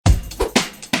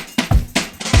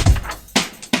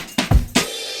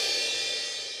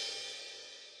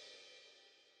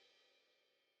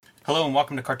Hello and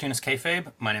welcome to Cartoonist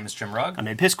Kayfabe. My name is Jim Rugg. I'm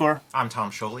Ed Piscor. I'm Tom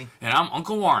Scioli. And I'm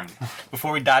Uncle Warren.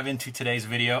 Before we dive into today's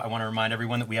video, I want to remind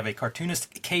everyone that we have a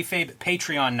Cartoonist Kayfabe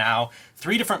Patreon now.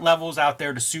 3 different levels out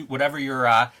there to suit whatever your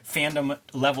fandom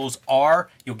levels are.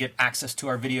 You'll get access to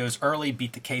our videos early,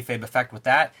 beat the Kayfabe effect with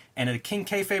that. And at a King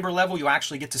Kayfaber level, you'll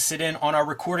actually get to sit in on our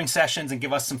recording sessions and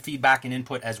give us some feedback and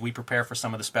input as we prepare for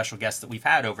some of the special guests that we've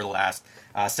had over the last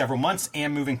several months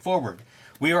and moving forward.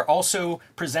 We are also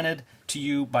presented to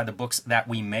you by the books that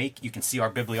we make. You can see our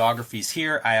bibliographies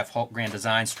here. I have Hulk Grand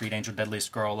Design, Street Angel,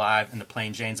 Deadliest Girl Alive, and The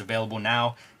Plain Jane's available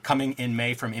now. Coming in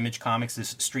May from Image Comics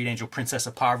is Street Angel, Princess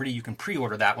of Poverty. You can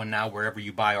pre-order that one now wherever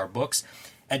you buy our books.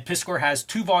 Ed Piscor has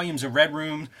 2 volumes of Red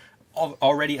Room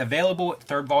already available.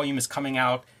 3rd volume is coming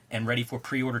out and ready for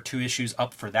pre-order. 2 issues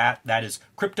up for that. That is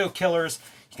Crypto Killers.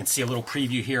 You can see a little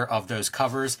preview here of those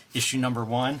covers. Issue number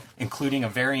 1, including a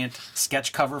variant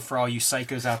sketch cover for all you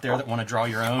psychos out there that want to draw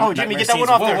your own. Oh, Jimmy, get that one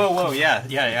off there. Whoa,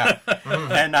 yeah.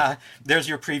 And there's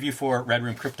your preview for Red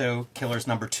Room Crypto Killers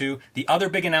number 2. The other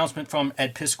big announcement from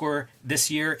Ed Piscor this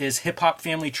year is Hip Hop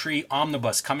Family Tree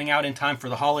Omnibus, coming out in time for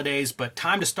the holidays, but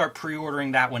time to start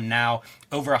pre-ordering that one now.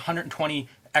 Over 120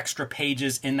 extra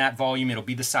pages in that volume. It'll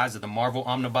be the size of the Marvel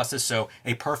omnibuses, so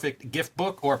a perfect gift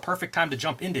book or a perfect time to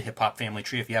jump into Hip Hop Family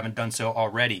Tree if you haven't done so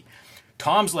already.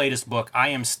 Tom's latest book, I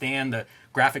Am Stan, the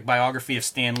graphic biography of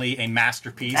Stan Lee, a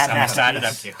masterpiece. I'm excited.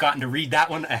 I've gotten to read that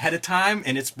one ahead of time,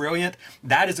 and it's brilliant.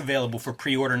 That is available for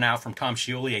pre-order now from Tom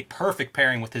Scioli, a perfect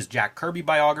pairing with his Jack Kirby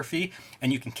biography,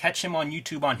 and you can catch him on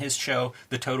YouTube on his show,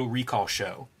 The Total Recall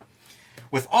Show.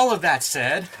 With all of that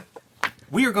said,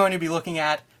 we are going to be looking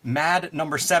at Mad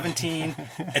number 17.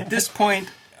 At this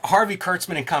point, Harvey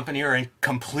Kurtzman and company are in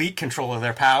complete control of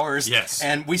their powers. Yes.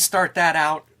 And we start that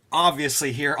out,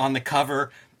 obviously, here on the cover.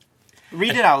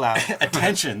 Read it out loud.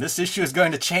 Attention, this issue is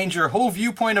going to change your whole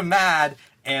viewpoint of Mad.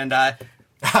 And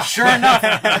sure enough,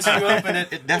 once you open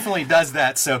it, it definitely does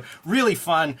that. So really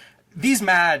fun. These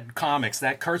Mad comics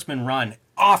that Kurtzman run,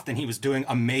 often he was doing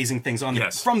amazing things on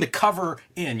from the cover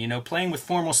in, playing with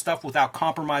formal stuff without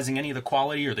compromising any of the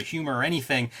quality or the humor or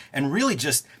anything, and really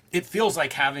just it feels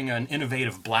like having an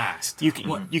innovative blast. You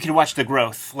can watch the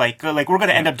growth. Like we're going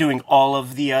to end up doing all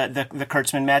of the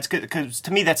Kurtzman Mads, because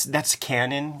to me that's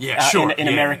canon. In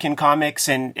American comics,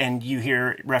 and you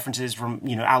hear references from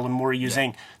Alan Moore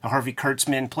using the Harvey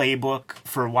Kurtzman playbook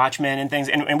for Watchmen and things,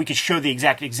 and we could show the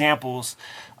exact examples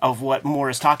of what Moore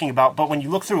is talking about. But when you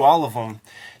look through all of them,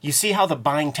 you see how the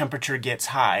buying temperature gets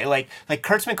high. Like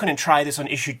Kurtzman couldn't try this on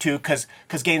issue 2 because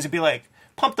Gaines would be like,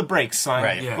 pump the brakes, son.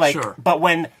 Right. Yeah, sure. But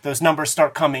when those numbers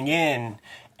start coming in,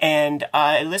 and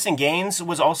listen, Gaines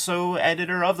was also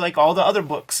editor of all the other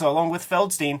books along with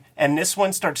Feldstein, and this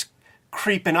one starts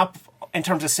creeping up in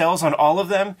terms of sales on all of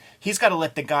them. He's got to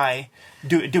let the guy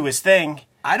do his thing.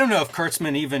 I don't know if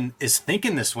Kurtzman even is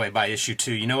thinking this way by issue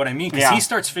 2, you know what I mean? Because he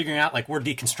starts figuring out, we're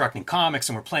deconstructing comics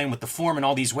and we're playing with the form in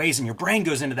all these ways, and your brain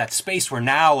goes into that space where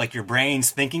now, your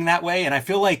brain's thinking that way, and I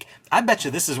feel I bet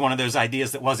you this is one of those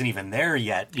ideas that wasn't even there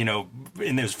yet,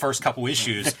 in those first couple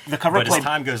issues, the cover but as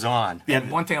time goes on.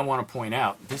 And one thing I want to point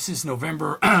out, this is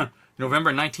November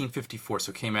 1954,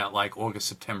 so it came out August,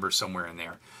 September, somewhere in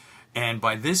there. And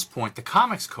by this point, the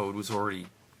comics code was already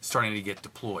starting to get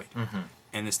deployed. Mm-hmm.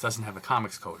 And this doesn't have a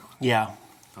comics code on it. Yeah.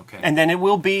 Okay. And then it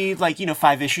will be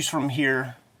 5 issues from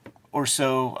here or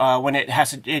so when it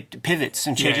pivots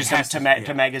and changes to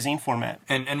magazine format.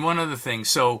 And one other thing.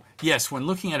 So yes, when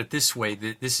looking at it this way,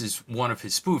 this is one of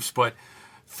his spoofs. But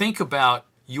think about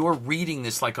you're reading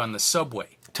this on the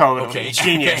subway. Totally. Okay.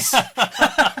 Genius.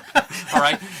 All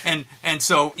right, and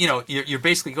so you're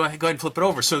basically go ahead and flip it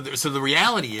over. So the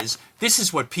reality is this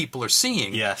is what people are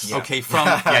seeing. Yes. Yeah. Okay. From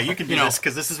you can do this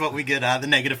because this is what we get the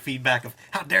negative feedback of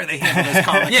how dare they handle those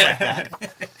comics like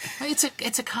that.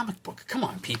 It's a comic book. Come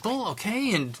on, people.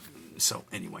 Okay, and so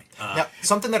anyway. Now,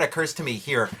 something that occurs to me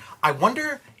here. I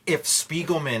wonder if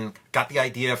Spiegelman got the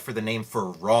idea for the name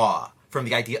for Raw from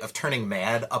the idea of turning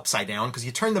Mad upside down, because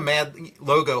you turn the Mad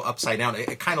logo upside down,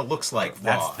 it kind of looks like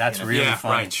Raw. That's really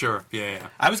fun. Right, sure. Yeah.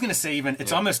 I was going to say even,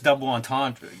 it's almost double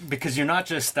entendre, because you're not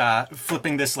just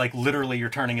flipping this literally you're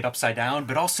turning it upside down,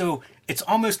 but also it's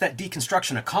almost that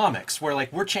deconstruction of comics where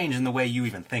we're changing the way you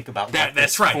even think about what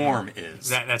this form is.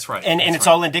 That's right. And it's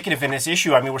all indicative in this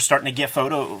issue. I mean, we're starting to get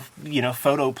photo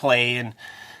play and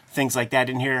things like that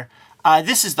in here.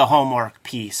 This is the hallmark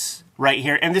piece right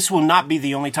here. And this will not be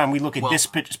the only time we look at this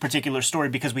particular story,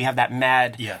 because we have that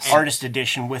Mad artist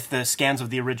edition with the scans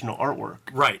of the original artwork.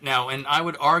 Right. Now, and I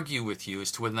would argue with you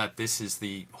as to whether or not this is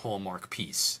the hallmark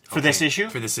piece. For this issue?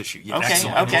 For this issue. Yeah, okay,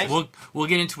 excellent. okay. We'll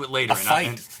get into it later. A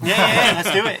fight. Yeah,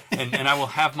 let's do it. And I will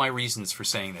have my reasons for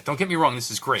saying that. Don't get me wrong, this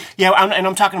is great. Yeah, and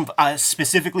I'm talking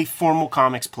specifically formal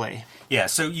comics play. Yeah,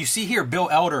 so you see here, Bill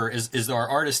Elder is our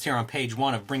artist here on page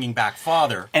 1 of Bringing Back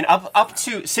Father. And up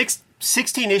to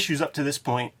 16 issues up to this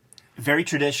point, very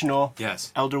traditional.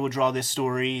 Yes. Elder will draw this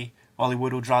story, Wally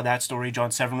Wood will draw that story,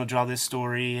 John Severin will draw this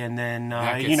story, and then,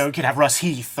 you could have Russ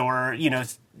Heath or,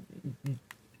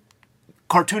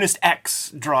 Cartoonist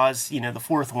X draws, the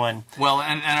fourth one. Well,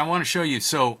 and I want to show you.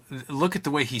 So look at the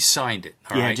way he signed it.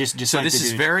 All right? just so like this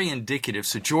is very indicative.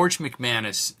 So George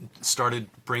McManus started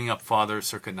Bringing Up Father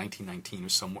circa 1919 or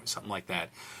something like that.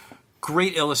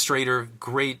 Great illustrator,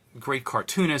 great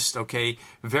cartoonist. Okay,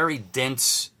 very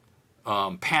dense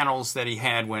panels that he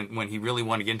had when he really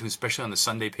wanted to get into, especially on the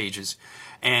Sunday pages,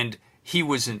 and he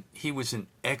was an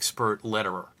expert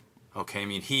letterer. Okay, I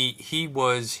mean he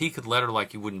could letter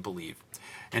like you wouldn't believe.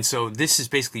 And so this is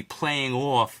basically playing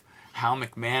off how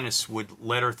McManus would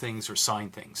letter things or sign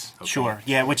things. Okay? Sure,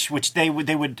 yeah, which they would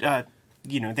they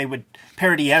would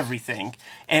parody everything.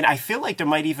 And I feel like there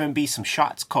might even be some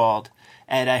shots called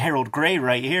at Harold Gray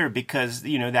right here, because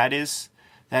that is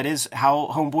how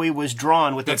Homeboy was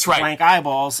drawn with the blank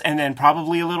eyeballs, and then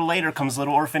probably a little later comes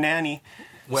Little Orphan Annie.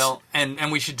 Well,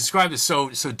 and we should describe this. So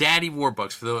Daddy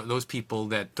Warbucks, for those people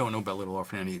that don't know about Little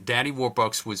Orphan Annie, Daddy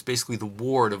Warbucks was basically the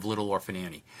ward of Little Orphan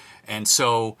Annie. And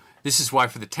so this is why,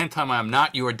 for the 10th time, I'm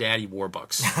not your Daddy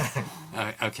Warbucks.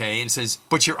 Okay, and it says,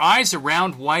 but your eyes are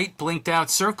round, white, blinked out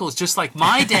circles, just like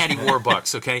my Daddy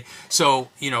Warbucks. Okay, so,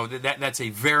 that's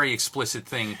a very explicit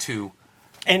thing to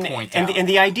point out. And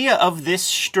the idea of this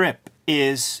strip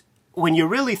is, when you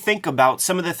really think about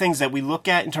some of the things that we look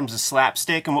at in terms of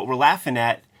slapstick and what we're laughing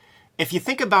at, if you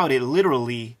think about it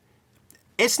literally,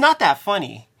 it's not that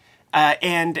funny.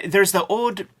 And there's the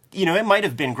old, it might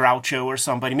have been Groucho or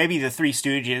somebody, maybe the Three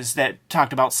Stooges, that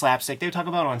talked about slapstick. They talk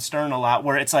about it on Stern a lot,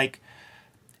 where it's like,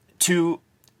 to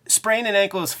sprain an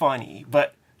ankle is funny,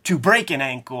 but to break an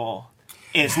ankle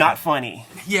is not funny.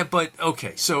 Yeah, but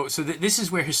okay, so this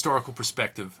is where historical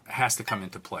perspective has to come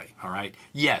into play, all right?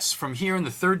 Yes, from here in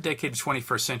the third decade of the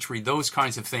 21st century, those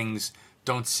kinds of things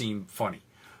don't seem funny.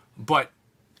 But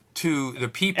to the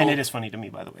people... And it is funny to me,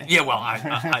 by the way. Yeah, well,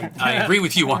 I agree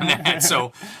with you on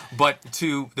that. But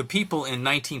to the people in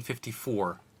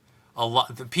 1954,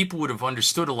 the people would have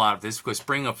understood a lot of this, because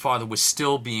Bring Up Father was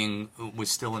still in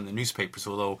the newspapers,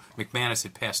 although McManus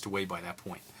had passed away by that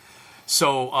point.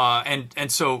 So,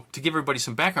 and so, to give everybody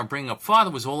some background, Bringing Up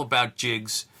Father was all about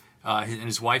Jiggs and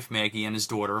his wife Maggie and his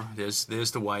daughter. There's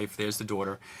the wife, there's the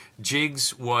daughter.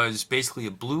 Jiggs was basically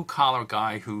a blue-collar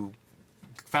guy who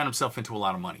found himself into a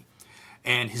lot of money.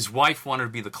 And his wife wanted to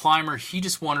be the climber. He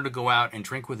just wanted to go out and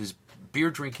drink with his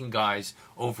beer-drinking guys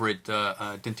over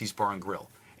at Dinty's Bar and Grill.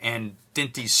 And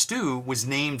Dinty's Stew was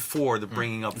named for the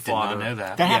Bringing Up Father. Did not know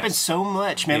that. That happens so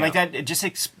much, man. Yeah. Like that, it just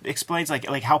explains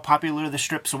like how popular the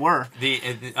strips were.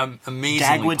 Amazingly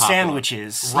Dagwood popular.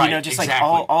 Sandwiches, right? Just exactly.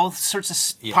 like all sorts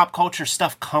of pop culture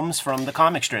stuff comes from the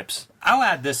comic strips. I'll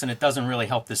add this, and it doesn't really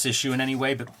help this issue in any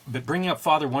way, but Bringing Up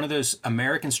Father, one of those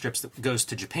American strips that goes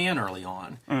to Japan early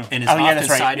on, and is often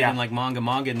cited in like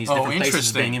manga and these different places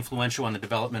as being influential in the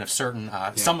development of certain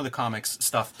some of the comics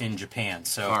stuff in Japan.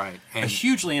 So a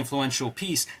hugely influential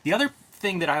piece. The other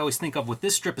thing that I always think of with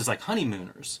this strip is like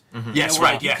Honeymooners. Mm-hmm. Yes,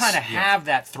 right. You kind of have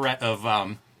that threat of.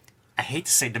 I hate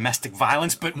to say domestic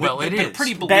violence, but it is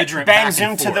pretty belligerent. Bangs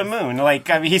him to the moon. Like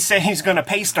he's saying he's going to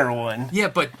paste her one. Yeah,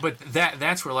 but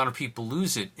that's where a lot of people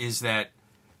lose it, is that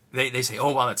they say,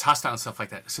 oh well, it's hostile and stuff like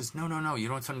that. It says no, you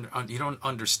don't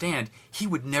understand. He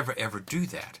would never ever do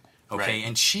that. Okay, right.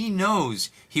 And she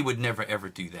knows he would never ever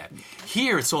do that.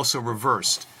 Here it's also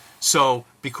reversed. So,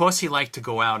 because he liked to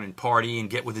go out and party and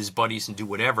get with his buddies and do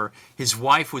whatever, his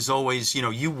wife was always,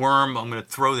 you worm, I'm going to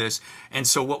throw this. And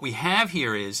so what we have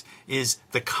here is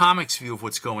the comics view of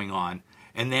what's going on,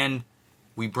 and then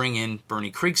we bring in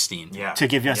Bernie Krigstein. To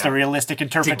give us a realistic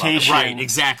interpretation. Right,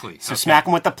 exactly. So smack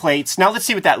him with the plates. Now let's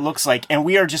see what that looks like. And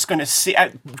we are just going to see...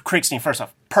 Krigstein, first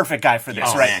off, perfect guy for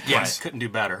this, right? Man, yes, couldn't do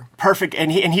better. Perfect,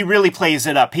 and he really plays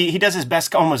it up. He does his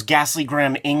best, almost ghastly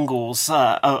Graham Ingalls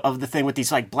of the thing with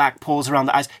these like black pulls around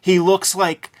the eyes. He looks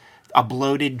like a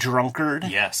bloated drunkard.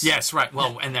 Yes, right.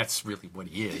 Well, and that's really what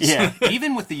he is. Yeah.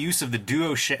 Even with the use of the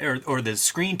duo or the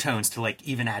screen tones to like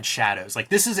even add shadows. Like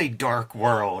this is a dark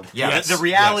world. Yes. The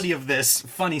reality of this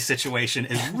funny situation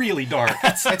is really dark.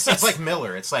 It's like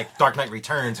Miller. It's like Dark Knight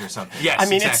Returns or something. Yes, I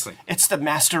mean, exactly. it's the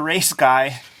master race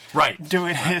guy, Right.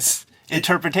 doing his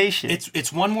interpretation.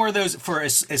 It's one more of those, for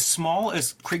as small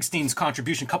as Kriegstein's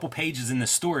contribution, couple pages in the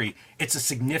story, it's a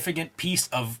significant piece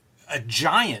of a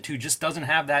giant who just doesn't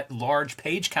have that large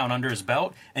page count under his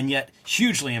belt, and yet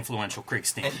hugely influential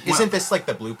Kriegstein. And isn't this like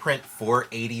the blueprint for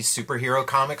 80s superhero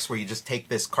comics, where you just take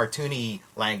this cartoony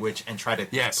language and try to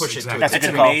push it to That's It's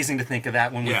amazing to think of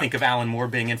that when we think of Alan Moore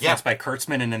being influenced by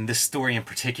Kurtzman, and then this story in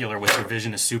particular with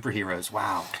revisionist superheroes.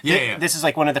 Wow. This is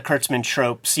like one of the Kurtzman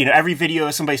tropes. You know, every video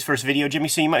is somebody's first video, Jimmy,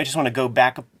 so you might just want to go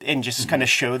back and just kind of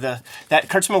show that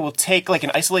Kurtzman will take like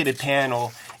an isolated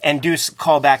panel and do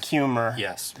callback humor.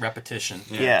 Yes, repetition.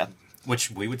 Yeah. Which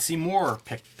we would see more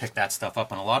pick that stuff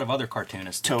up, and a lot of other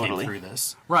cartoonists that came through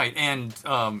this. Right, and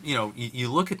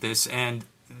you look at this, and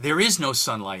there is no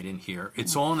sunlight in here.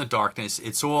 It's all in the darkness.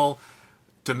 It's all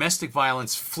domestic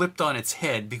violence flipped on its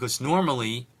head, because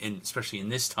normally, especially in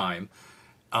this time,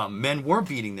 men were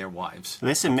beating their wives.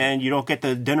 Listen, man, you don't get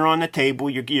the dinner on the table.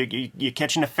 You're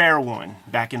catching a fair one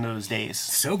back in those days.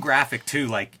 So graphic too,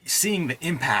 like seeing the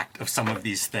impact of some of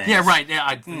these things. Yeah, right.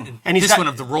 Yeah, And he's this got, one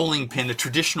of the rolling pin, the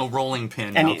traditional rolling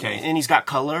pin. And okay, and he's got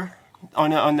color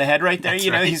on the head right there. That's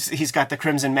you know, right. he's got the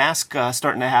crimson mask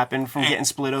starting to happen from getting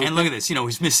split open. And look at this.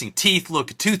 He's missing teeth.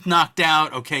 Look, a tooth knocked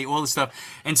out. Okay, all this stuff.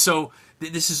 And so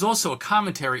this is also a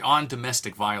commentary on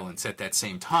domestic violence at that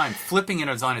same time, flipping it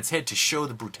on its head to show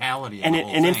the brutality of the whole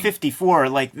thing. And in '54,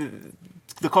 like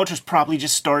the culture's probably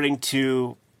just starting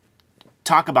to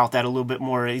talk about that a little bit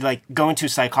more. Like going to a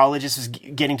psychologist is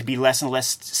getting to be less and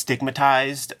less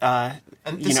stigmatized. And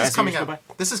this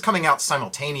is coming out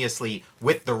simultaneously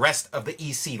with the rest of the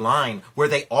EC line, where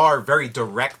they are very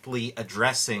directly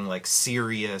addressing like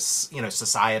serious,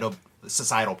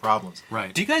 societal problems.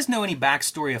 Right. Do you guys know any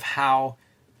backstory of how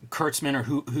Kurtzman or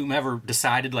whomever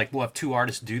decided, like, we'll have two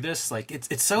artists do this? Like,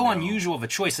 it's so unusual of a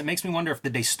choice. It makes me wonder if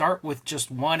did they start with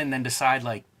just one and then decide,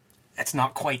 like, it's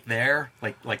not quite there?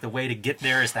 Like the way to get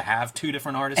there is to have two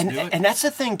different artists do it? And that's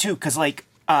the thing, too, because, like,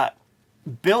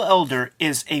 Bill Elder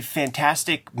is a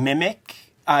fantastic mimic.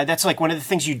 That's, like, one of the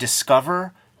things you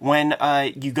discover when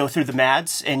you go through the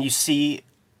Mads and you see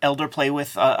Elder play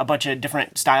with a bunch of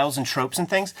different styles and tropes and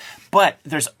things, but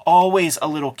there's always a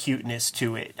little cuteness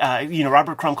to it.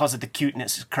 Robert Crumb calls it the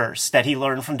cuteness curse that he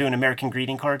learned from doing American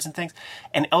greeting cards and things.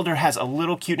 And Elder has a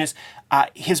little cuteness.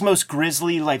 His most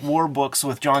grisly, like, war books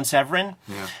with John Severin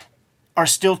are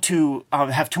still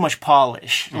have too much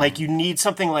polish. Mm-hmm. Like, you need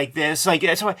something like this. Like,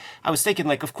 that's why I was thinking,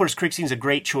 like, of course, Kriegstein's a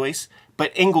great choice,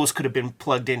 but Ingalls could have been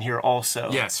plugged in here also.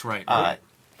 Yes, right.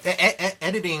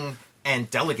 Editing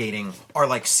and delegating are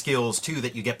like skills too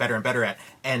that you get better and better at,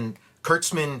 and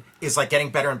Kurtzman is like getting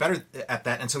better and better at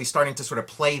that, and so he's starting to sort of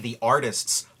play the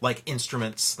artists like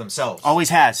instruments themselves. Always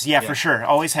has, for sure.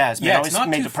 Always has. Yeah, always it's not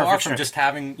made too the far perfect from strip. just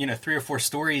having 3 or 4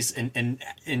 stories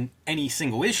in any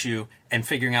single issue and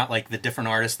figuring out like the different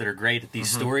artists that are great at these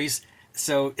stories.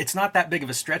 So it's not that big of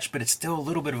a stretch, but it's still a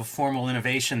little bit of a formal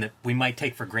innovation that we might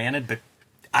take for granted, but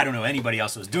I don't know anybody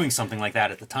else that was doing something like that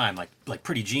at the time, like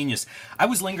pretty genius. I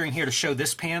was lingering here to show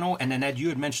this panel, and then Ed, you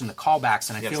had mentioned the callbacks,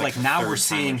 and I feel like now we're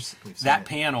seeing that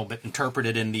panel, but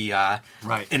interpreted in the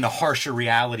in the harsher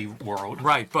reality world.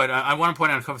 Right, but I want to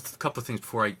point out a couple of things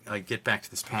before I get back to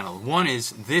this panel. One is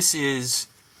this is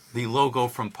the logo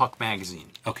from Puck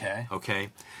Magazine. Okay. Okay,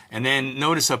 and then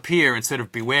notice up here, instead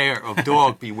of beware of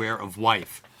dog, beware of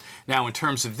wife. Now, in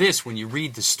terms of this, when you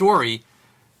read the story,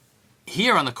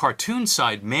 here on the cartoon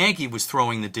side, Maggie was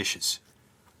throwing the dishes.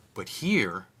 But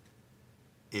here,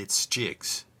 it's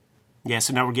Jiggs. Yeah,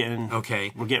 so now we're getting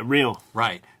real.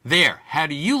 Right. There. How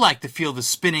do you like to feel the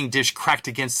spinning dish cracked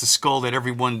against the skull that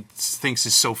everyone thinks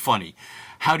is so funny?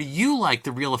 How do you like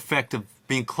the real effect of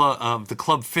being of the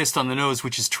club fist on the nose,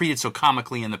 which is treated so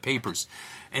comically in the papers?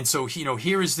 And so,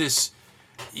 here is this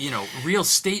real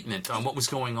statement on what was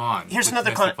going on. Here's with another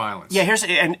domestic violence. Yeah,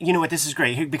 and you know what, this is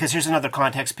great because here's another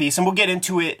context piece, and we'll get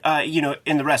into it.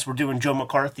 In the rest, we're doing Joe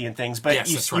McCarthy and things. But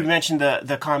yes, you mentioned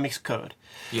the comics code.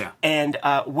 Yeah. And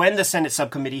when the Senate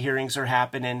subcommittee hearings are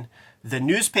happening, the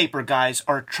newspaper guys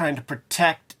are trying to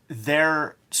protect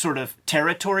their sort of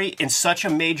territory in such a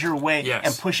major way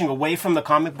and pushing away from the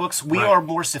comic books. We are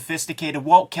more sophisticated.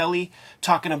 Walt Kelly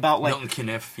talking about like Milton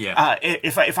Caniff,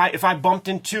 if I bumped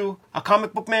into a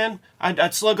comic book man,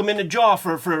 I'd slug him in the jaw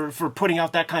for putting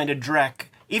out that kind of dreck.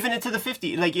 Even into the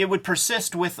 50s, like it would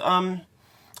persist with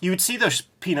you would see those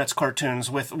Peanuts cartoons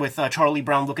with Charlie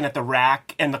Brown looking at the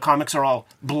rack, and the comics are all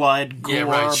blood, gore,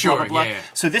 blah, blah, blah. Yeah.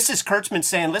 So this is Kurtzman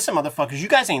saying, listen, motherfuckers, you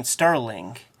guys ain't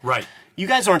Sterling. Right. You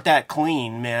guys aren't that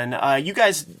clean, man. You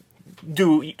guys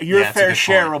do your fair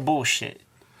share of bullshit.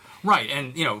 Right,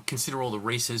 and consider all the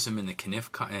racism in the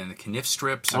Kniff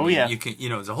strips. I mean, you can,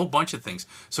 there's a whole bunch of things.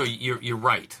 So you're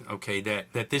right, okay,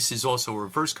 that this is also a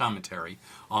reverse commentary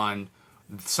on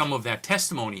some of that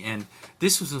testimony, and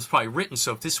this was probably written.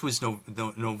 So if this was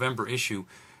the November issue,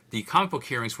 the comic book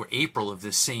hearings were April of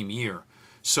this same year.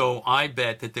 So I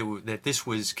bet that this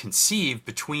was conceived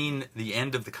between the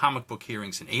end of the comic book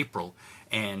hearings in April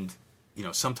and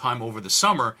sometime over the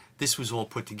summer. This was all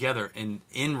put together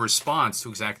in response to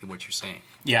exactly what you're saying.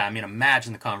 Yeah, I mean,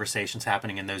 imagine the conversations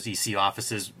happening in those EC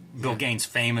offices. Bill Gaines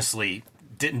famously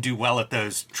didn't do well at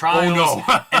those trials. Oh,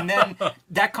 no. And then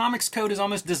that comics code is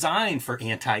almost designed for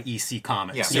anti-EC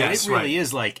comics. Yeah. So it really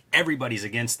is like everybody's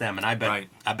against them. And I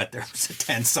bet there was a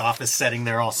tense office setting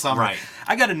there all summer. Right.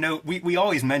 I got to note, we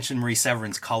always mention Marie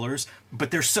Severin's colors,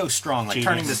 but they're so strong. Like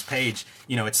turning this page,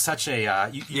 it's such a,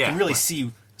 you can really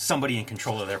see somebody in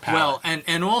control of their power. Well,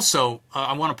 and also,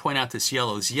 I want to point out this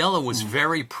yellow. This yellow was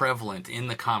very prevalent in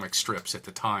the comic strips at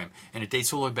the time, and it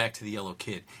dates all the way back to the Yellow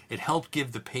Kid. It helped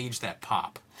give the page that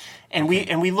pop. And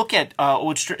we look at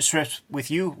old strips with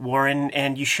you, Warren,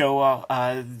 and you show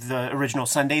the original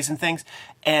Sundays and things,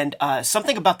 and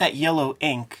something about that yellow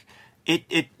ink,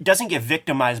 it doesn't get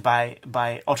victimized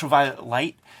by ultraviolet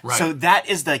light. Right. So that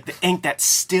is like the ink that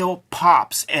still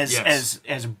pops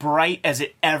as bright as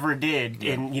it ever did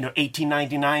in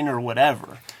 1899 or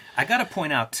whatever. I got to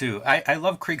point out, too, I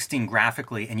love Kriegstein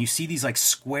graphically, and you see these, like,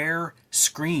 square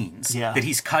screens that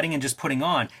he's cutting and just putting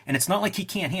on. And it's not like he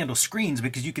can't handle screens,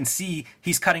 because you can see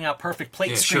he's cutting out perfect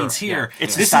plate screens here. Yeah.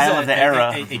 It's the style of the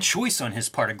era. A choice on his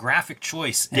part, a graphic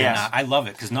choice. And I love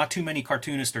it, because not too many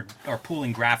cartoonists are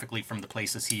pulling graphically from the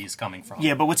places he is coming from.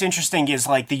 Yeah, but what's interesting is,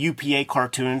 like, the UPA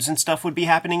cartoons and stuff would be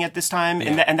happening at this time.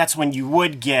 Yeah. And that's when you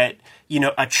would get,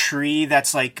 a tree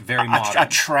that's, like, very a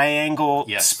triangle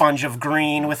sponge of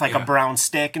green with, like, a brown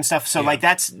stick and stuff. So, like,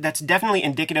 that's definitely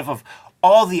indicative of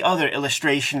all the other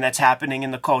illustration that's happening in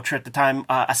the culture at the time,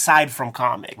 aside from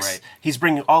comics. Right. He's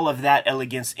bringing all of that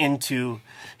elegance into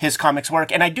his comics work.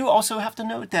 And I do also have to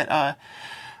note that,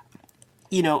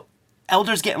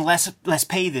 Elder's getting less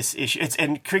pay this issue,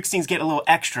 and Kriegstein's getting a little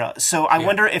extra. So I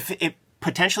wonder if it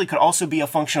potentially could also be a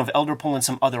function of Elder pulling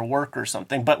some other work or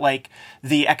something. But, like,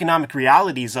 the economic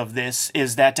realities of this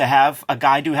is that to have a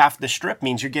guy do half the strip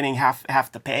means you're getting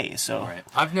half the pay. So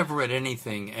I've never read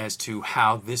anything as to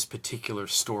how this particular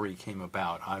story came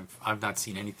about. I've not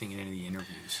seen anything in any of the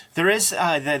interviews. There is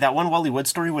that one Wally Wood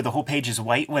story where the whole page is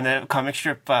white when the comic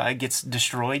strip gets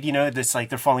destroyed. It's like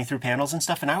they're falling through panels and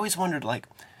stuff. And I always wondered, like,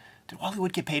 did Wally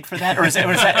Wood get paid for that, or was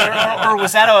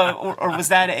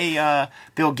that a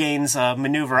Bill Gaines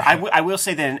maneuver? I will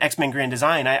say that in X-Men Grand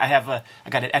Design, I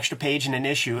got an extra page in an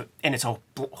issue, and it's a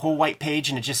whole white page,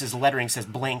 and it just is lettering says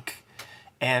Blink,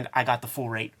 and I got the full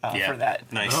rate for that.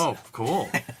 Nice. Oh, cool.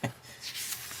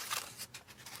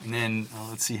 And then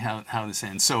let's see how this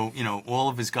ends. So all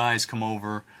of his guys come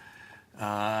over.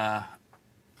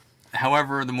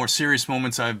 However, the more serious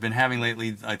moments I've been having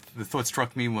lately, the thought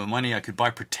struck me with money I could buy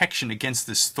protection against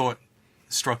this thought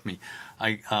struck me.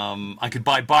 I could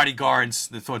buy bodyguards.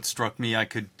 The thought struck me I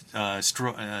could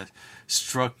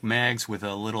struck Mags with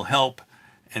a little help,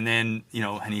 and then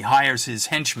and he hires his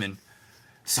henchmen.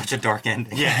 Such a dark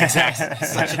ending. Yeah,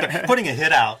 exactly. Putting a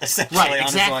hit out essentially. Right, on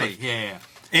exactly. his life.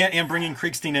 Yeah. And bringing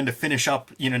Kriegstein in to finish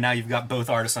up. Now you've got both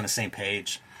artists on the same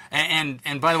page.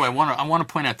 And by the way, I want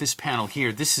to point out this panel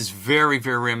here. This is very,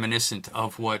 very reminiscent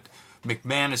of what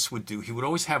McManus would do. He would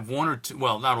always have one or two,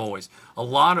 well, not always, a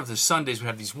lot of the Sundays would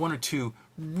have these one or two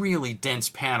really dense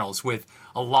panels with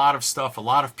a lot of stuff, a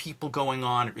lot of people going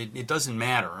on. It doesn't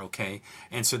matter, okay?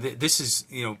 And so this is,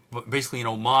 basically an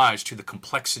homage to the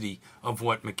complexity of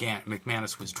what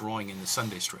McManus was drawing in the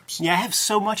Sunday strips. Yeah, I have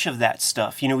so much of that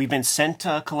stuff. We've been sent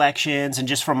collections, and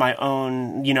just for my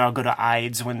own, I'll go to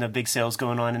Ides when the big sale's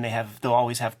going on, and they'll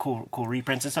always have cool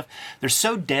reprints and stuff. They're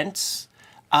so dense.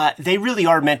 They really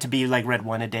are meant to be like read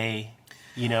one a day.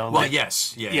 Well,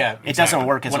 yes, yeah. Exactly. It doesn't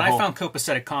work as when a whole. I found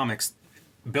Copacetic Comics,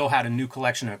 Bill had a new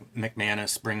collection of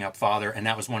McManus, Bring Up Father, and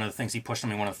that was one of the things he pushed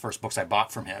on me. One of the first books I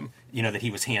bought from him, that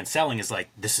he was hand selling, is like,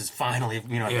 this is finally,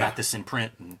 I've got this in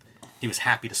print, and he was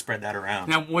happy to spread that around.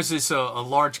 Now, was this a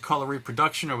large color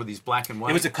reproduction, or were these black and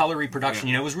white? It was a color reproduction.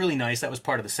 It was really nice. That was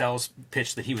part of the sales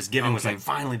pitch that he was giving. Was like,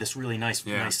 finally, this really nice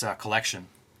collection.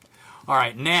 All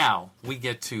right, now we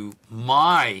get to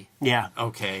my... Yeah.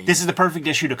 Okay. This is the perfect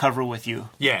issue to cover with you.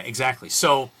 Yeah, exactly.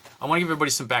 So I want to give everybody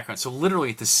some background. So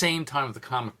literally at the same time of the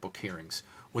comic book hearings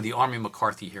were the Army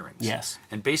McCarthy hearings. Yes.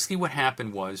 And basically what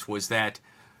happened was that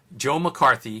Joe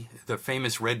McCarthy, the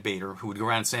famous red baiter, who would go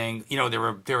around saying,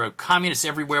 there are communists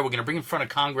everywhere. We're going to bring them in front of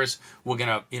Congress. We're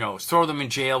going to, throw them in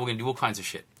jail. We're going to do all kinds of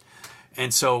shit.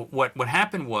 And so what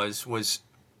happened was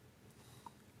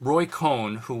Roy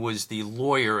Cohn, who was the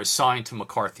lawyer assigned to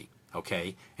McCarthy,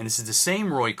 okay? And this is the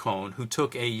same Roy Cohn who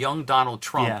took a young Donald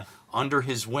Trump under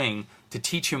his wing to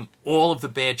teach him all of the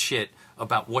bad shit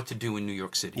about what to do in New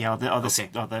York City. Yeah, all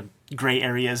the gray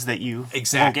areas that you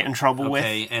exactly. won't get in trouble with.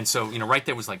 Okay, and so, right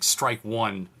there was like strike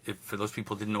one, for those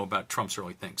people who didn't know about Trump's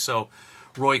early things. So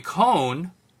Roy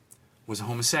Cohn was a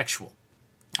homosexual,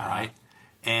 all right?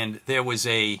 And there was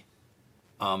a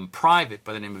private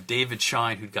by the name of David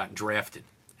Shine who'd gotten drafted,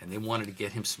 and they wanted to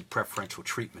get him some preferential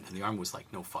treatment, and the Army was like,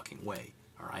 no fucking way,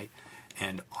 all right?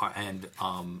 And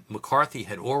McCarthy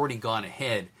had already gone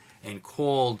ahead and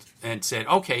called and said,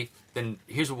 okay, then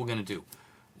here's what we're going to do.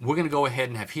 We're going to go ahead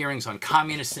and have hearings on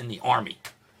communists in the Army.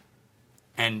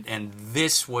 And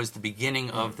this was the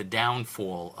beginning of the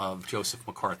downfall of Joseph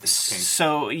McCarthy. Okay?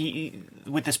 So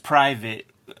with this private,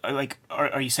 like,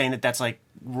 are you saying that that's like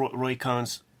Roy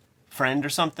Cohn's friend or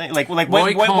something? Like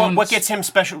what gets him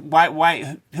special?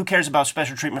 Why? Who cares about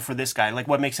special treatment for this guy? Like,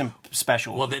 what makes him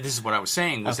special? Well, this is what I was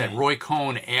saying, was that Roy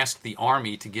Cohn asked the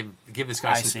Army to give this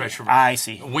guy some special. I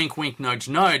see. Wink, wink, nudge,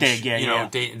 nudge.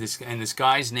 Dig, this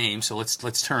guy's name. So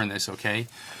let's turn this, okay?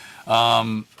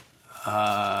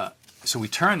 So we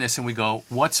turn this and we go,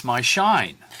 what's my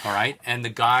shine? All right, and the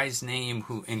guy's name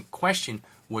who in question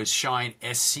was Shine,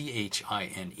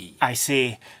 Schine. I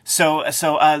see. So,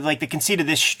 like, the conceit of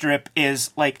this strip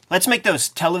is, like, let's make those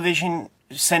television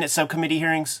Senate subcommittee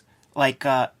hearings like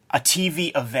a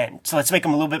TV event. So let's make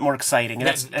them a little bit more exciting. And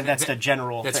that's the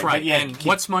general. That's thing. right. But yeah, and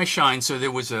what's my shine? So there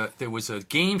was a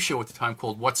game show at the time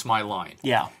called What's My Line?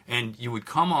 Yeah. And you would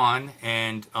come on,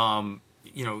 and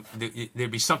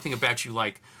there'd be something about you,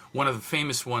 like one of the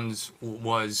famous ones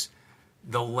was.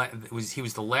 He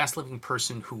was the last living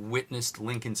person who witnessed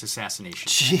Lincoln's assassination.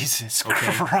 Jesus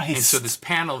Christ! And so this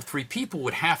panel of three people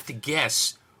would have to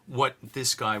guess what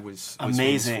this guy was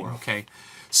amazing. Famous for. Okay,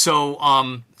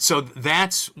 so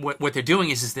that's what they're doing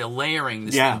is they're layering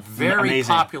this very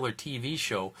popular TV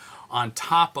show on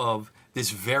top of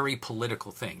this very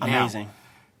political thing. Amazing. Now,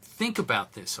 think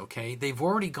about this, okay? They've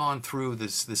already gone through the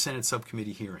Senate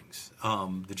subcommittee hearings,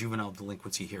 the juvenile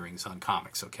delinquency hearings on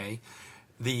comics, okay?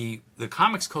 The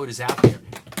Comics Code is out there,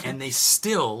 and they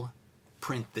still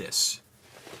print this.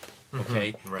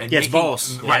 Okay, right? And it's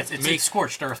both. Right, it's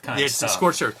scorched earth kind of stuff. It's a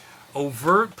scorched earth.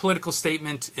 Overt political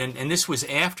statement, and this was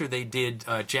after they did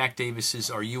Jack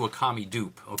Davis's "Are You a Commie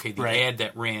Dupe?" Okay, the ad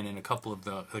that ran in a couple of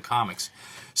the comics.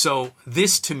 So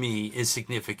this to me is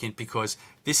significant because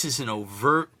this is an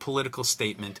overt political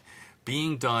statement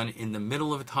being done in the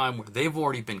middle of a time where they've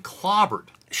already been clobbered.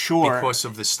 Sure. Because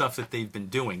of the stuff that they've been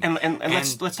doing. And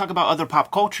let's talk about other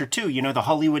pop culture too. You know, the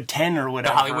Hollywood 10 or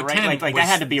whatever. The Hollywood 10 like that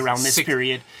had to be around this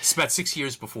period. It's about 6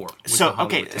 years before. So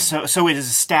it is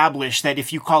established that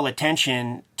if you call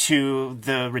attention to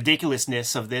the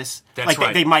ridiculousness of this,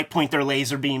 they might point their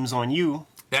laser beams on you.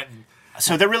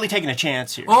 So they're really taking a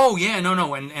chance here. Oh yeah,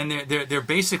 no, and they're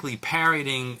basically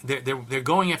parodying. They're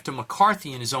going after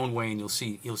McCarthy in his own way, and you'll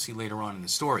see later on in the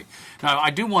story. Now,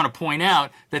 I do want to point out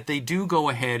that they do go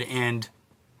ahead and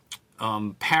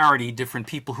parody different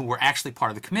people who were actually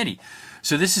part of the committee.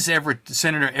 So this is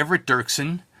Senator Everett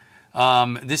Dirksen.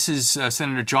 This is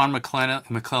Senator John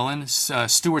McClellan,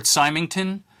 Stuart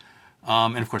Symington,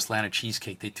 and of course Lana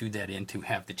Cheesecake. They threw that in to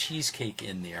have the cheesecake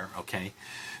in there. Okay,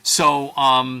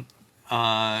 so.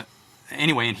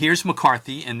 Anyway, and here's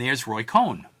McCarthy, and there's Roy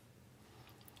Cohn.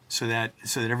 So that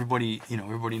everybody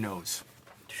knows.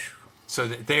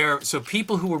 So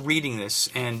people who were reading this,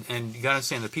 and you got to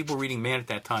understand that people reading Man at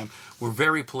that time were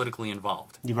very politically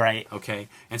involved. Right. Okay,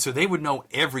 and so they would know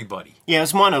everybody. Yeah, it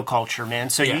was monoculture, man.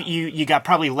 So you got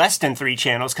probably less than 3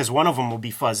 channels because one of them will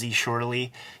be fuzzy.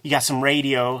 Surely you got some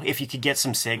radio if you could get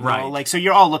some signal. Right. Like, so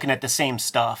you're all looking at the same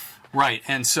stuff. Right,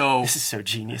 and so... This is so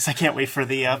genius. I can't wait for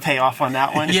the payoff on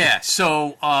that one. Yeah,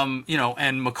 so,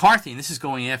 and McCarthy, and this is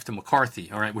going after McCarthy,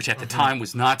 all right, which at the time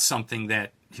was not something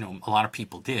that, a lot of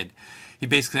people did. He's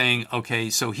basically saying, okay,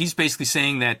 so he's basically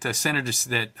saying that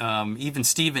even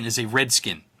Stephen is a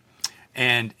redskin.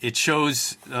 And it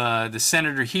shows the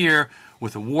senator here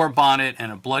with a war bonnet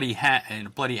and a bloody hat and a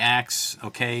bloody axe,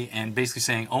 okay, and basically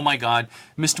saying, "Oh my God,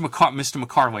 Mr.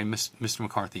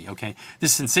 McCarthy, okay,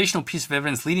 this sensational piece of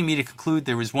evidence leading me to conclude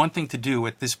there is one thing to do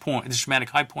at this point, this dramatic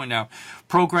high point in our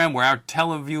program where our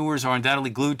televiewers are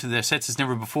undoubtedly glued to their sets as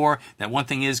never before. That one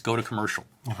thing is go to commercial."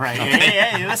 Right. Okay.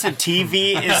 Yeah, listen,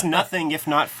 TV is nothing if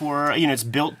not for, it's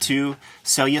built to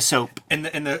sell you soap. And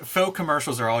the faux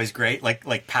commercials are always great,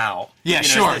 like Pow. Yeah,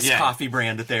 sure. This coffee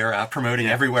brand that they're promoting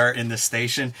everywhere in the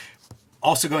station.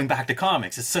 Also going back to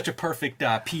comics, it's such a perfect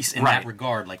piece in that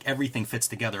regard. Like everything fits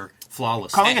together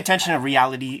flawlessly. Calling attention to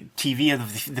reality TV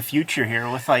of the future here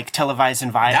with like televised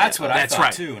environment. That's what I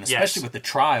thought too, and especially with the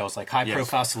trials, like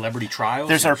high-profile celebrity trials.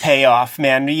 There's our payoff,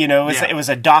 man. It was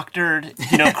a doctored,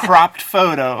 cropped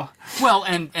photo. Well,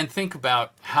 and think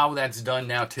about how that's done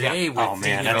now today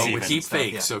with with deep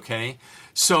fakes. Okay,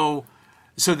 so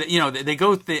that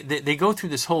they go through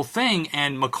this whole thing,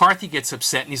 and McCarthy gets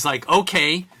upset, and he's like,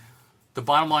 okay. The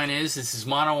bottom line is, this is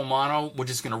mano a mano. We're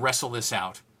just going to wrestle this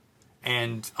out,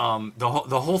 and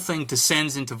the whole thing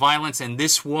descends into violence. And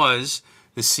this was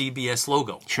the CBS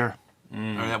logo. Sure,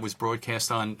 that was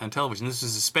broadcast on television. This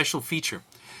is a special feature,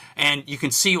 and you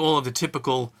can see all of the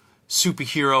typical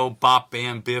superhero bop,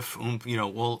 bam, biff,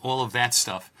 all of that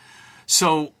stuff.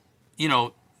 So,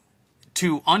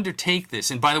 to undertake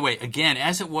this, and by the way, again,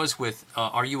 as it was with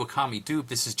Are You a Commie Dupe?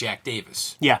 This is Jack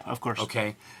Davis. Yeah, of course.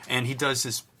 Okay, and he does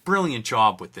this brilliant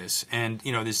job with this, and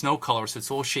there's no color, so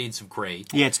it's all shades of gray.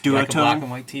 Yeah, it's duotone. Like a black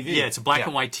and white TV. Yeah, it's a black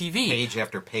and white TV. Page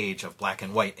after page of black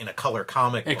and white in a color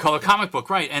comic book. A color comic book,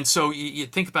 right? And so you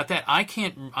think about that. I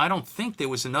don't think there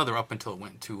was another up until it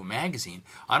went to a magazine.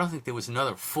 I don't think there was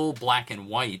another full black and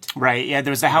white. Right. Yeah,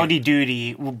 there was the Howdy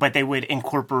Doody, but they would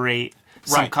incorporate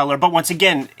some color. But once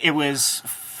again, it was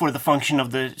for the function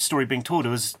of the story being told. It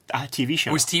was a TV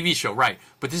show. It was TV show, right?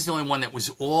 But this is the only one that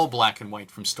was all black and white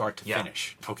from start to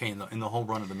finish. Okay, in the whole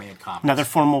run of the Mad Comics. Another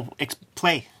formal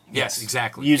play. Yes,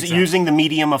 exactly. Using the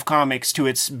medium of comics to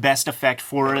its best effect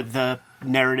for the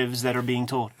narratives that are being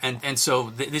told. And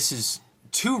so this is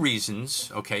two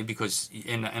reasons, okay? Because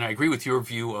and I agree with your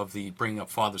view of the bringing up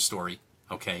father story.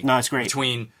 Okay, no, it's great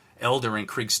between Elder and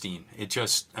Kriegstein.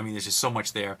 There's just so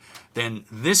much there. Then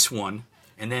this one.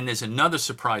 And then there's another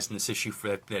surprise in this issue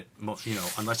that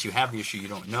unless you have the issue, you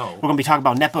don't know. We're going to be talking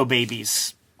about Nepo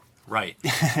babies. Right.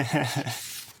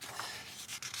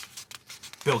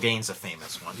 Bill Gaines, a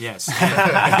famous one. Yes.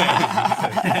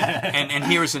 and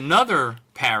here's another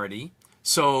parody.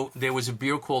 So there was a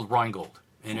beer called Rheingold.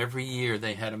 And every year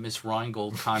they had a Miss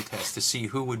Rheingold contest to see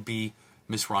who would be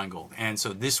Miss Rheingold. And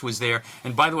so this was there.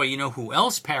 And by the way, who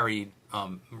else parodied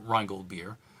Rheingold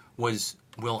beer was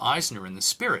Will Eisner in The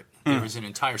Spirit. There is an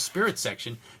entire Spirit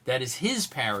section that is his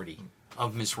parody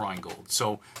of Miss Rheingold.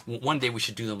 So one day we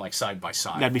should do them like side by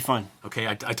side. That'd be fun. Okay,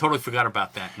 I totally forgot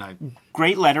about that.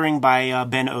 Great lettering by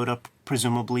Ben Oda,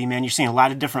 presumably. Man, you're seeing a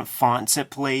lot of different fonts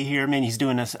at play here. Man, he's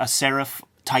doing a serif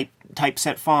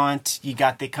typeset font. You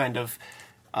got the kind of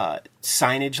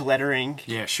signage lettering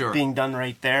being done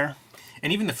right there.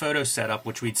 And even the photo setup,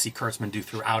 which we'd see Kurtzman do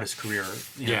throughout his career,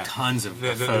 tons of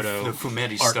photo the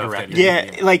Fumetti art stuff.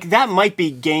 directing. Like that might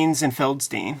be Gaines and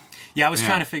Feldstein. Yeah, I was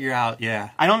trying to figure out.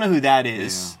 I don't know who that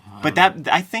is, but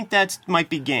I think that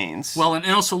might be Gaines. Well, and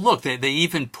also look, they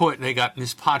even they got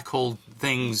Miss Potcold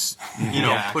things,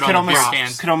 put on the beer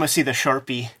cans. Could almost see the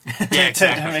Sharpie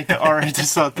exactly. to make the art or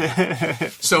something.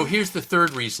 So here's the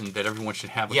third reason that everyone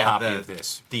should have a copy of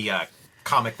this. The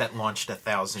comic that launched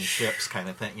 1,000 ships kind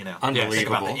of thing, Unbelievable. Think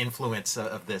about the influence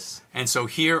of this. And so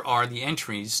here are the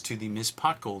entries to the Miss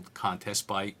Potgold contest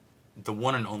by the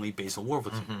one and only Basil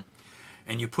Wolverton. Mm-hmm.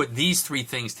 And you put these three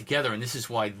things together, and this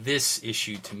is why this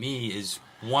issue, to me, is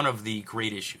one of the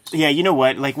great issues. Yeah, you know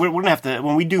what? Like, we're going to have to,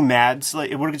 when we do Mads,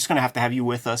 we're just going to have you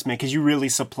with us, man, because you really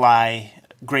supply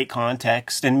great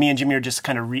context. And me and Jimmy are just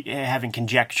kind of having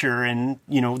conjecture and,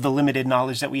 the limited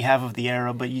knowledge that we have of the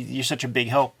era, but you're such a big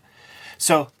help.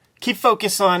 So keep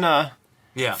focus on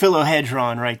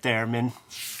Philohedron right there, man.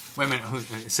 Wait a minute.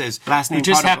 It says, last name who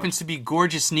just Potterbook. happens to be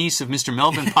gorgeous niece of Mr.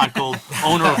 Melvin Potgold,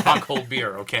 owner of Potgold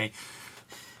Beer, okay?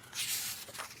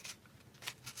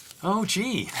 Oh,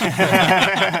 gee.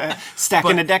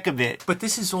 Stacking the deck a bit. But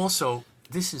this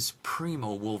is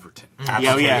primo Wolverton.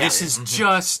 Absolutely. Yeah. This is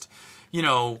just,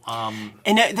 And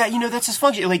that's his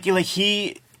function. Like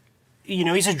he,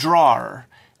 he's a drawer.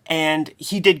 And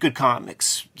he did good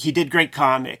comics. He did great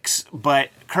comics. But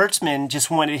Kurtzman just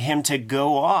wanted him to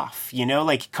go off,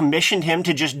 commissioned him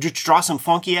to just draw some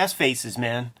funky-ass faces,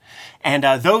 man. And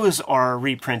those are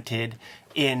reprinted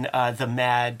in the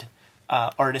Mad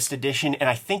Artist Edition. And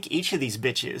I think each of these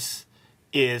bitches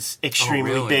is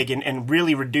extremely big and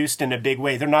really reduced in a big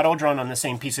way. They're not all drawn on the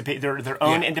same piece of paper. They're their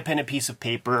own independent piece of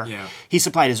paper. Yeah. He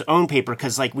supplied his own paper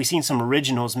because, like, we've seen some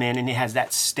originals, man, and it has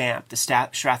that stamp, the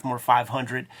Strathmore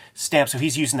 500 stamp. So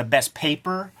he's using the best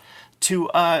paper to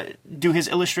do his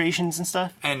illustrations and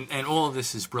stuff. And all of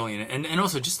this is brilliant. And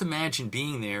also, just imagine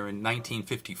being there in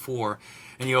 1954,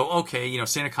 and you go, okay, you know,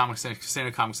 standard comic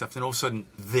stuff, and all of a sudden,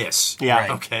 this. Yeah. Right.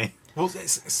 Okay. Well,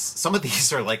 some of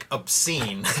these are like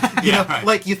obscene. you know,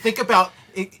 like you think about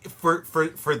it, for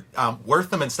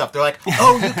Wortham and stuff. They're like,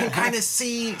 oh, you can kind of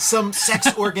see some sex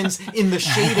organs in the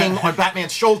shading on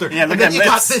Batman's shoulder. Yeah, and then you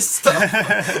got this stuff.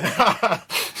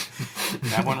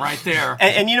 That one right there.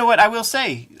 And you know what I will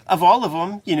say? Of all of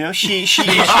them, you know, she is.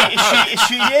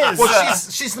 Well,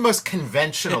 she's the most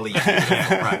conventionally,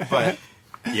 right? But.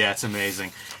 Yeah, it's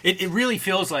amazing. It really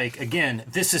feels like, again,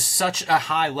 this is such a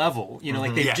high level. You know,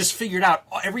 like they've just figured out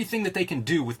everything that they can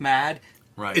do with Mad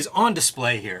is on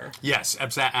display here. Yes,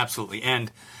 absolutely. And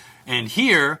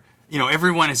here, you know,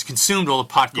 everyone has consumed all the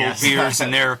pot gold beers,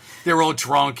 and they're all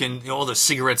drunk, and all the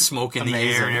cigarette smoke in the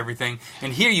air and everything.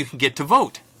 And here you can get to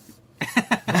vote.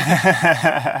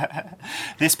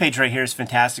 This page right here is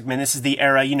fantastic, man. This is the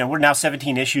era, you know, we're now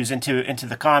 17 issues into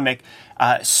the comic.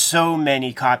 So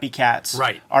many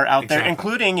copycats are out there,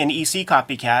 including an EC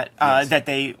copycat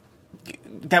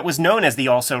that was known as the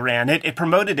Also Ran. It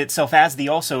promoted itself as the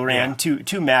Also Ran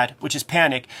to Mad, which is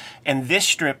Panic. And this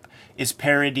strip is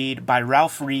parodied by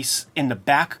Ralph Reese in the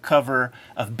back cover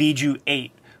of Bijou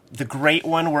 8. The great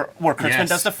one where Kurtzman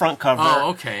does the front cover.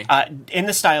 Oh, okay. In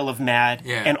the style of Mad.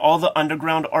 Yeah. And all the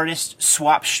underground artists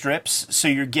swap strips, so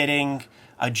you're getting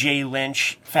Jay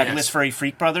Lynch, Fabulous Furry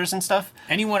Freak Brothers and stuff.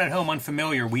 Anyone at home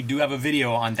unfamiliar, we do have a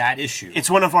video on that issue. It's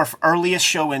one of our earliest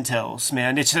show and tells,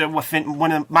 man. It's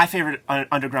one of my favorite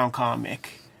underground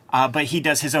comic. But he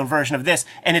does his own version of this.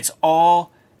 And it's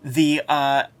all the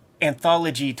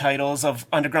anthology titles of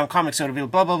underground comics, so it'll be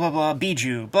blah blah blah blah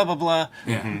Bijou, blah blah blah,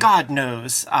 God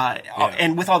knows,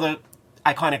 and with all the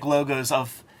iconic logos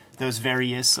of those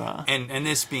various and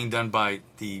this being done by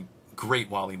the great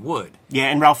Wally Wood.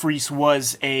 Yeah, and Ralph Reese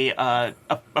was a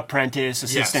apprentice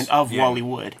assistant of Wally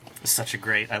Wood. It's such a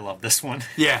great. I love this one.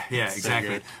 Yeah,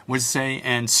 exactly. Would say,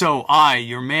 and so I,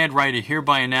 your mad writer,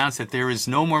 hereby announce that there is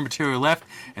no more material left,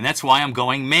 and that's why I'm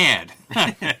going mad.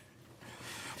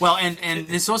 Well, and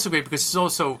it's also great because it's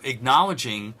also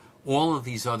acknowledging all of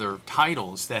these other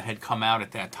titles that had come out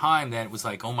at that time that it was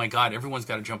like, oh my God, everyone's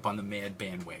got to jump on the Mad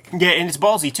bandwagon. Yeah, and it's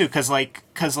ballsy too, because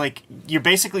you're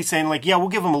basically saying like, yeah, we'll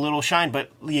give them a little shine, but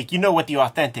like, you know what the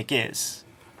authentic is.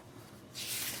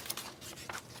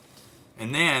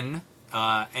 And then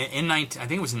I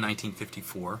think it was in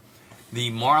 1954,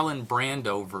 the Marlon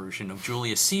Brando version of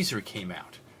Julius Caesar came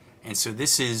out, and so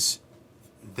this is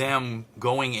them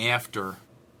going after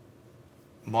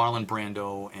Marlon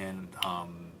Brando, and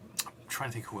I'm trying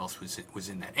to think who else was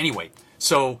in that. Anyway,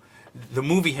 so the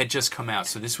movie had just come out,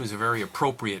 so this was a very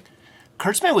appropriate.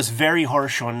 Kurtzman was very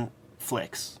harsh on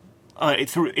flicks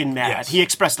in Mad. Yes. He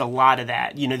expressed a lot of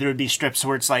that. You know, there would be strips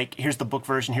where it's like, here's the book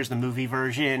version, here's the movie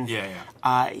version.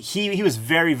 He was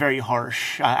very, very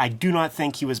harsh. I do not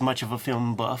think he was much of a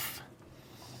film buff.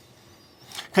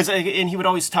 And he would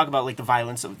always talk about like the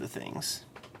violence of the things.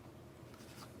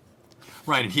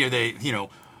 Right, and here they, you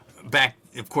know, back,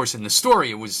 of course, in the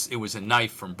story, it was a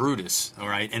knife from Brutus, all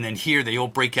right? And then here they all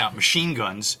break out machine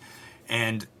guns,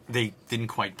 and they didn't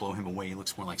quite blow him away. He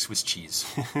looks more like Swiss cheese.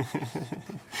 Wait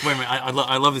a minute,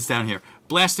 I love this down here.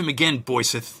 Blast him again,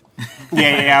 Boyseth.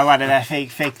 Yeah, a lot of that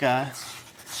fake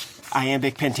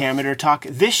iambic pentameter talk.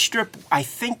 This strip, I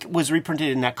think, was reprinted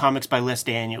in that Comics by Les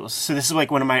Daniels. So this is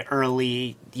like one of my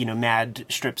early, you know, Mad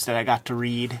strips that I got to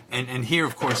read. And here,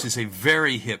 of course, is a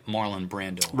very hip Marlon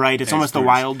Brando. Right, it's almost a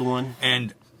wild one.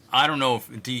 And I don't know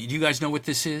if do you guys know what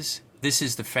this is? This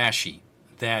is the fasci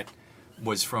that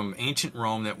was from ancient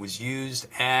Rome that was used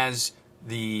as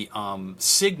the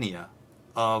signia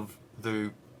of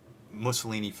the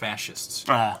Mussolini fascists.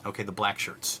 Okay, the black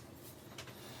shirts.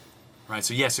 Right,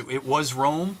 so yes, it was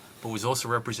Rome, but it was also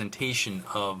a representation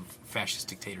of fascist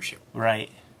dictatorship. Right.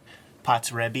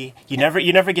 Potts Rebbe. You never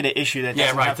get an issue that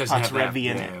doesn't have Potts Rebbe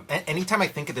in it. Anytime I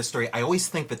think of this story, I always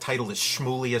think the title is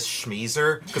Shmulius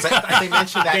Schmeezer, because they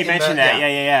mentioned that. They mentioned that,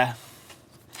 yeah.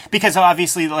 Because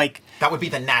obviously, like, that would be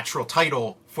the natural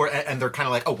title for, and they're kind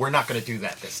of like, oh, we're not going to do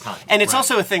that this time. And it's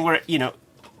also a thing where, you know,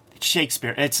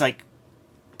 Shakespeare, it's like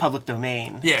public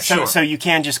domain. Yeah, sure. So you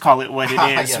can just call it what it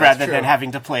is rather than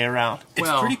having to play around. It's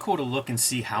pretty cool to look and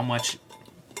see how much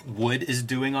Wood is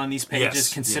doing on these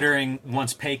pages, considering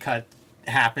once Pay Cut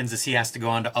happens is he has to go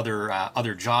on to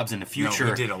other jobs in the future.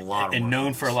 No, he did a lot of and work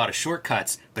known for a lot of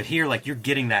shortcuts. But here, like, you're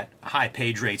getting that high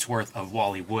page rates worth of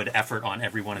Wally Wood effort on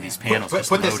every one of these panels.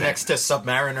 Put this next to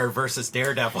Submariner versus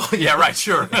Daredevil. Yeah, right,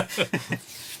 sure.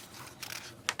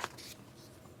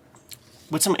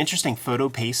 With some interesting photo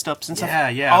paste ups and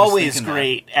stuff. Yeah. Always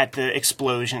great at the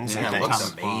explosions and It things.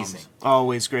 looks amazing.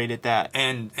 Always great at that.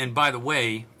 And by the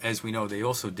way, as we know, they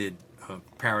also did a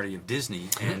parody of Disney,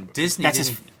 and Disney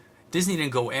didn't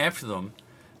go after them.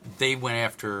 They went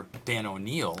after Dan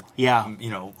O'Neill. Yeah.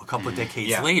 A couple of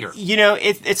decades later.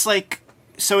 It's like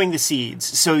sowing the seeds.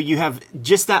 So you have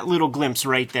just that little glimpse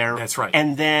right there. That's right.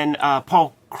 And then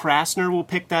Paul Krasner will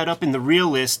pick that up in The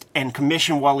Realist and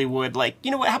commission Wally Wood. Like,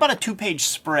 you know what? How about a 2-page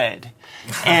spread?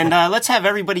 And let's have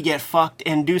everybody get fucked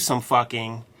and do some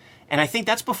fucking. And I think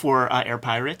that's before Air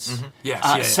Pirates. Mm-hmm.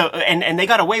 Yes. So and they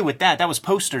got away with that. That was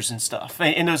posters and stuff.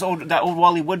 In that old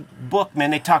Wally Wood book,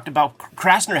 man, they talked about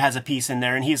Krasner has a piece in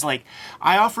there, and he's like,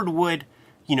 I offered Wood,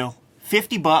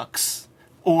 $50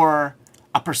 or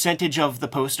a percentage of the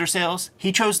poster sales.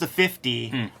 He chose the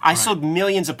 50. I sold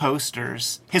millions of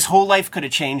posters. His whole life could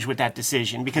have changed with that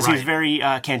decision because he was very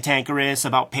cantankerous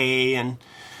about pay and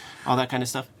all that kind of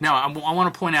stuff. Now, I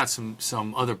want to point out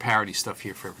some other parody stuff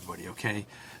here for everybody, okay?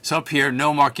 So up here,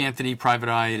 no, Mark Anthony, Private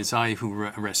Eye, it is I who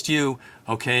arrest you,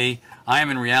 okay? I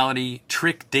am in reality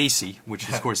Trick Dacey, which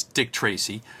is, of course, Dick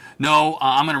Tracy. No,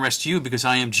 I'm going to arrest you because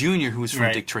I am Junior, who is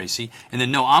from Dick Tracy. And then,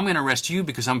 no, I'm going to arrest you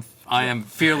because I am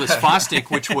Fearless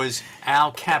Fosdick, which was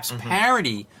Al Cap's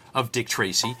parody of Dick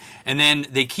Tracy. And then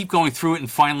they keep going through it, and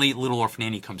finally Little Orphan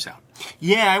Annie comes out.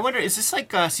 Yeah, I wonder, is this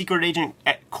like a Secret Agent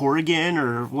at Corrigan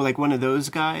or like one of those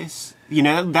guys?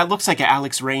 That looks like an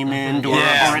Alex Raymond or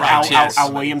an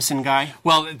Al Williamson guy.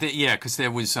 Well, because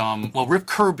there was, Rip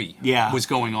Kirby was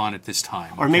going on at this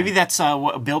time. Or maybe that's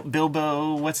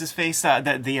Bilbo, what's his face?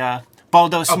 The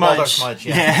Baldo Smudge. Baldo Smudge,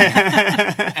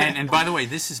 yeah. and by the way,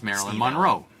 this is Marilyn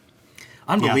Monroe.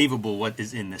 Unbelievable what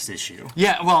is in this issue.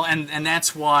 Yeah, well, and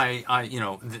that's why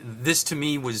this to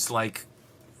me was like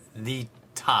the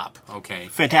top. Okay,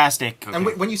 fantastic. Okay. And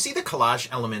when you see the collage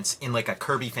elements in like a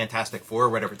Kirby Fantastic Four or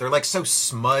whatever, they're like so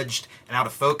smudged and out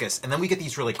of focus, and then we get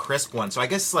these really crisp ones. So I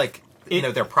guess like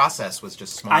their process was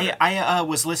just smart. I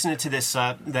was listening to this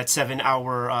that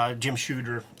 7-hour Jim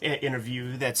Shooter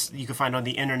interview that's you can find on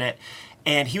the internet,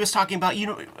 and he was talking about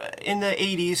in the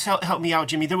 80s. Help me out,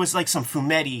 Jimmy. There was like some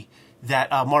fumetti that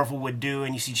Marvel would do,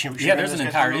 and you see Jim Shooter. Yeah, there's an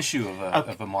entire issue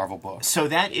of a Marvel book. So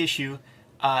that issue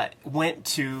went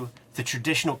to the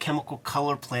traditional chemical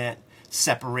color plant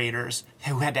separators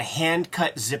who had to hand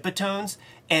cut zipatones,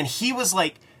 and he was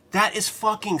like, that is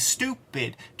fucking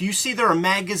stupid. Do you see there are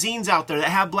magazines out there that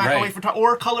have black and white photography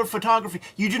or color photography?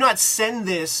 You do not send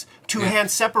this to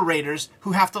hand separators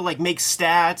who have to like make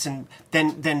stats and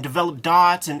then develop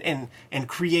dots and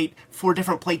create 4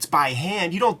 different plates by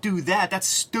hand. You don't do that. That's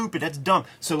stupid. That's dumb.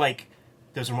 So like,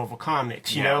 those are Marvel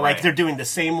Comics, like they're doing the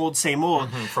same old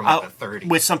from like the 30s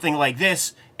with something like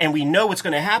this, and we know what's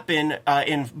going to happen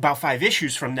in about 5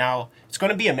 issues from now. It's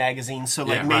going to be a magazine, so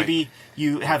like maybe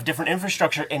you have different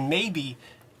infrastructure, and maybe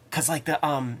because like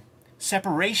the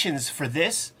separations for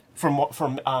this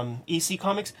from EC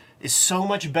Comics is so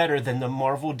much better than the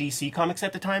Marvel DC Comics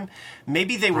at the time.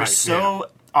 Maybe they were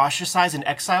ostracized and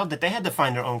exiled that they had to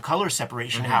find their own color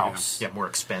separation house. Yeah, more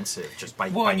expensive just by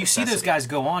and you necessity. see those guys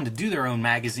go on to do their own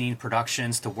magazine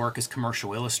productions, to work as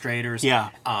commercial illustrators.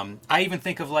 Yeah. I even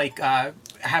think of like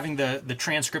having the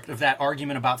transcript of that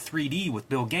argument about 3D with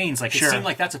Bill Gaines. Like it seemed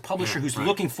like that's a publisher who's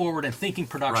looking forward and thinking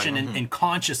production and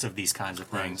conscious of these kinds of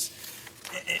things.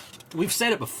 We've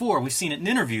said it before. We've seen it in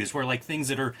interviews where like things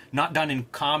that are not done in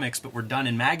comics but were done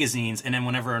in magazines, and then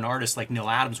whenever an artist like Neil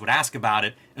Adams would ask about it,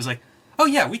 it was like, oh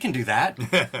yeah, we can do that.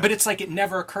 But it's like it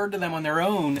never occurred to them on their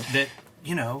own that,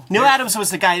 Neil Adams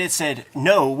was the guy that said,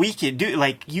 no, we could do,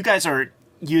 like, you guys are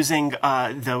using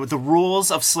the rules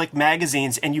of slick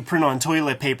magazines, and you print on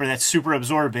toilet paper that's super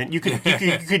absorbent. You could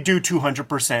do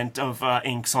 200% of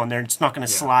inks on there. It's not going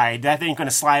to slide. That ain't going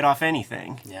to slide off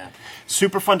anything. Yeah.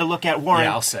 Super fun to look at, Warren.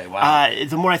 Yeah, I'll say. Wow.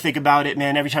 The more I think about it,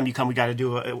 man, every time you come, we got to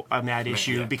do a mad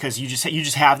issue because you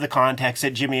just have the context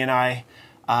that Jimmy and I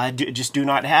just do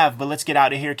not have. But let's get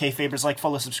out of here. Kayfabers, like,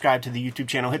 follow, subscribe to the YouTube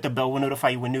channel. Hit the bell. We'll notify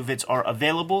you when new vids are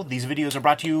available. These videos are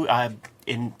brought to you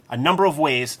in a number of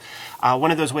ways. One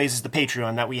of those ways is the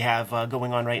Patreon that we have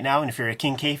going on right now. And if you're a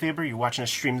King Kayfaber, you're watching us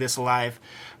stream this live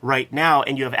right now,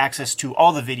 and you have access to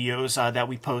all the videos that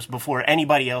we post before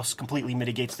anybody else. Completely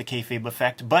mitigates the kayfabe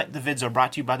effect. But the vids are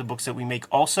brought to you by the books that we make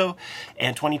also.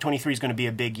 And 2023 is going to be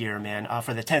a big year, man.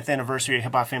 For the 10th anniversary of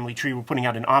Hip Hop Family Tree, we're putting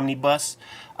out an omnibus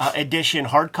edition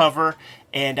hardcover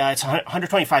And it's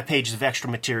 125 pages of extra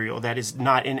material that is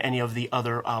not in any of the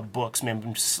other books.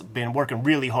 Man, I've been working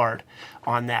really hard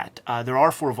on that. There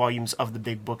are 4 volumes of the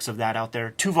big books of that out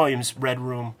there. 2 volumes, Red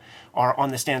Room, are on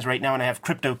the stands right now, and I have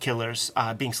Crypto Killers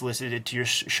being solicited to your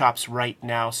shops right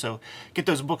now. So get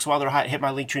those books while they're hot. Hit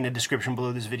my link tree in the description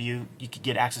below this video. You can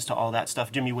get access to all that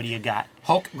stuff. Jimmy, what do you got?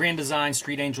 Hulk, Grand Design,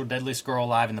 Street Angel, Deadliest Girl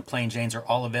Alive, and The Plain Janes are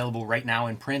all available right now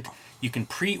in print. You can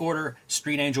pre-order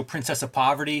Street Angel, Princess of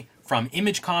Poverty from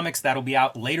Image Comics. That'll be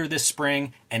out later this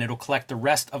spring, and it'll collect the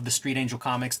rest of the Street Angel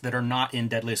comics that are not in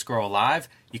Deadliest Girl Alive.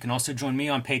 You can also join me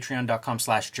on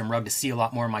patreon.com/JimRugg to see a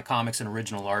lot more of my comics and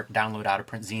original art, download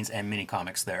out-of-print zines and mini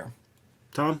comics there.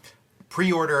 Tom?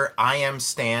 Pre-order I Am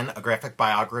Stan, a graphic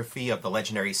biography of the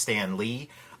legendary Stan Lee.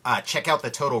 Check out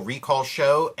the Total Recall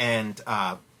show, and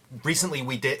recently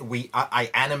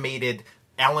I animated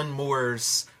Alan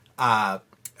Moore's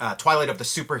Twilight of the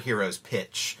Superheroes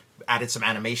pitch. Added some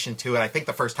animation to it. I think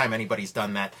the first time anybody's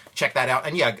done that. Check that out.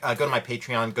 And yeah, go to my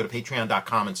Patreon. Go to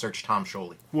patreon.com and search Tom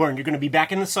Scioli. Warren, you're going to be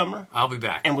back in the summer? I'll be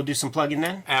back. And we'll do some plugging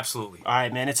then? Absolutely. All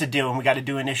right, man. It's a deal, and we got to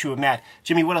do an issue of Matt.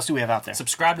 Jimmy, what else do we have out there?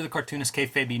 Subscribe to the Cartoonist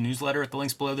Kayfabe newsletter at the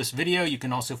links below this video. You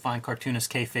can also find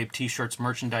Cartoonist Kayfabe t-shirts,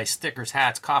 merchandise, stickers,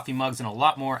 hats, coffee mugs, and a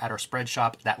lot more at our spread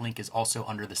shop. That link is also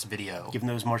under this video. Given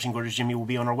those marching orders, Jimmy, will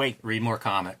be on our way. Read more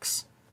comics.